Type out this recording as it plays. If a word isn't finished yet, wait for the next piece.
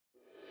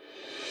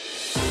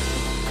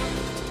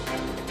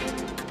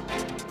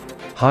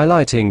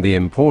Highlighting the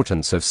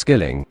importance of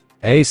skilling,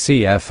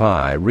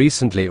 ACFI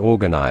recently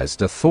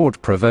organized a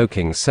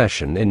thought-provoking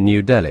session in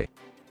New Delhi.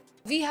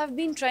 We have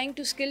been trying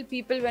to skill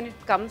people when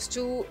it comes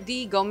to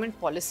the government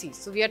policies.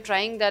 So we are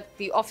trying that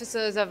the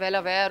officers are well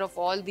aware of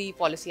all the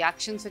policy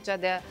actions which are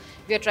there.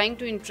 We are trying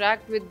to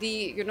interact with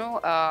the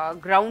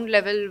ground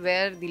level,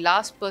 where the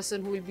last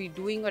person who will be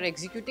doing or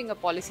executing a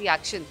policy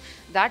action,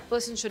 that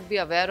person should be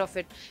aware of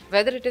it,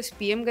 whether it is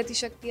PM Gati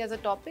Shakti as a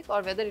topic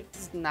or whether it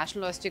is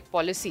National Logistic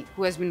Policy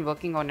who has been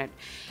working on it.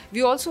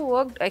 We also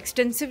worked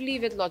extensively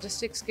with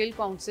Logistics Skill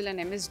Council and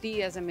MSD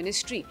as a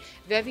ministry,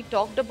 where we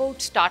talked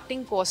about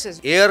starting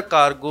courses. Air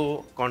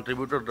cargo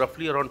contributed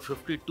roughly around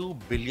 52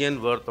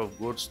 billion worth of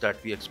goods that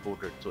we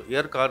exported. So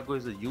air cargo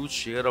is a huge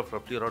share of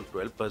roughly around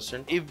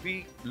 12%. If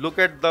we look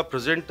at the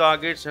present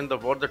targets and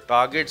what the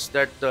targets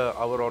that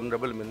our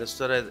Honorable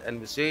Minister has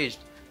envisaged,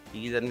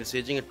 he is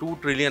envisaging a 2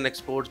 trillion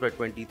exports by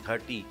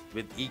 2030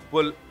 with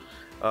equal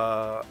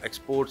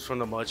exports from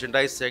the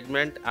merchandise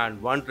segment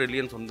and 1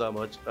 trillion from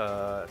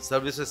the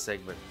services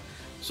segment.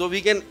 So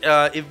we can,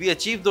 if we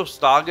achieve those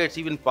targets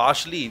even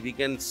partially, we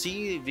can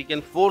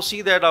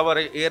foresee that our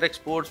air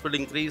exports will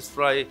increase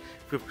from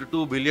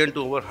 52 billion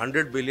to over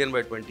 100 billion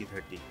by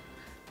 2030.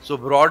 So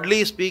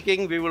broadly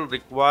speaking, we will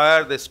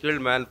require the skilled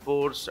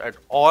manforce at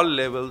all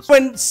levels.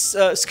 When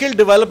skill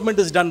development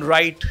is done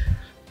right,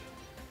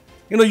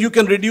 you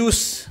can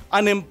reduce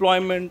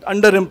unemployment,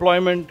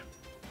 underemployment,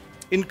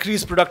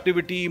 increase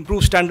productivity,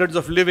 improve standards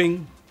of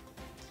living,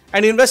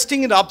 and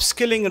investing in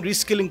upskilling and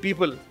reskilling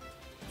people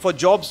for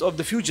jobs of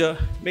the future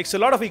makes a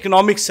lot of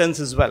economic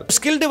sense as well.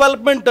 Skill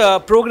development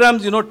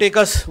programs, take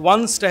us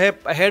one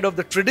step ahead of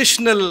the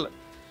traditional,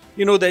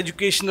 the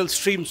educational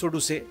stream, so to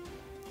say.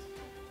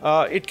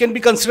 It can be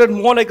considered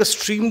more like a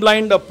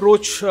streamlined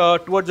approach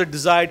towards a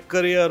desired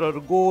career or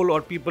goal, or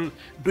people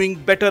doing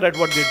better at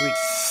what they're doing.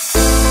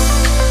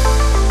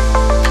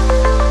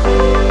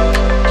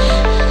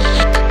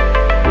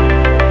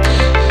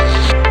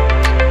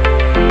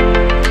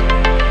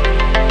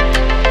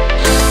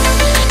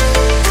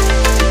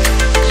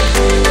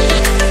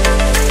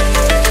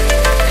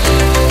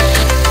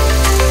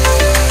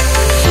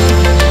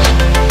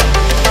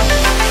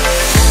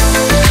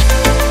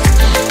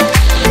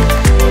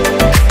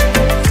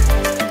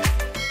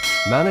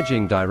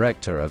 Managing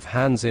Director of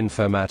Hans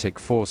Infomatic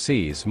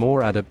foresees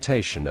more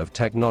adaptation of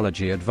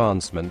technology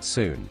advancement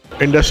soon.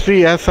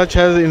 Industry as such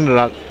has in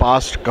the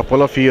past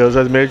couple of years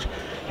has made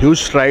huge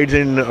strides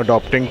in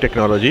adopting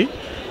technology.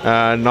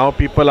 Now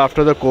people,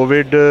 after the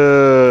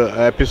COVID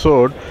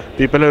episode,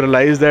 people have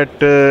realized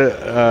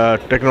that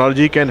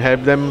technology can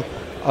help them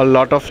a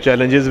lot of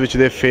challenges which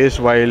they face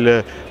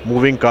while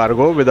moving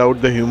cargo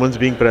without the humans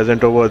being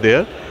present over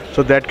there.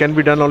 So that can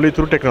be done only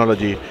through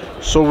technology.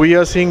 So we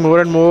are seeing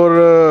more and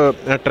more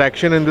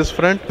traction in this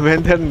front.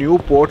 When there are new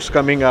ports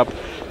coming up,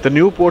 the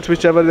new ports,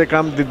 whichever they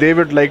come, they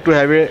would like to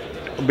have it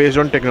based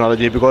on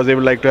technology, because they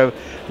would like to have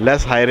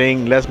less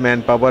hiring, less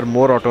manpower,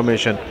 more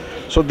automation.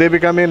 So they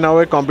become now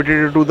a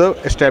competitor to the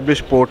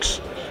established ports,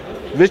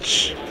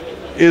 which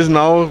is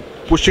now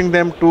pushing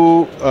them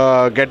to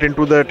get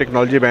into the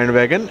technology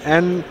bandwagon.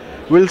 And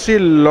we'll see a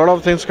lot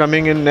of things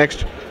coming in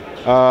next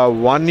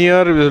 1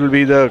 year. Will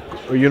be the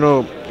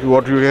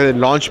what we call a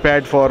launch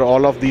pad for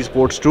all of these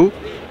ports to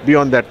be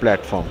on that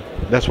platform.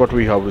 That's what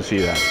we have to see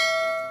that.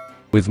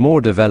 With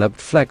more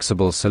developed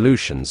flexible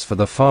solutions for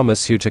the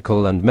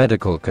pharmaceutical and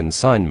medical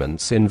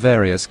consignments in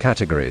various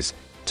categories,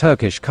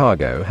 Turkish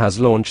Cargo has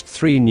launched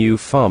 3 new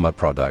pharma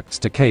products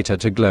to cater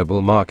to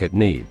global market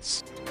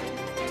needs.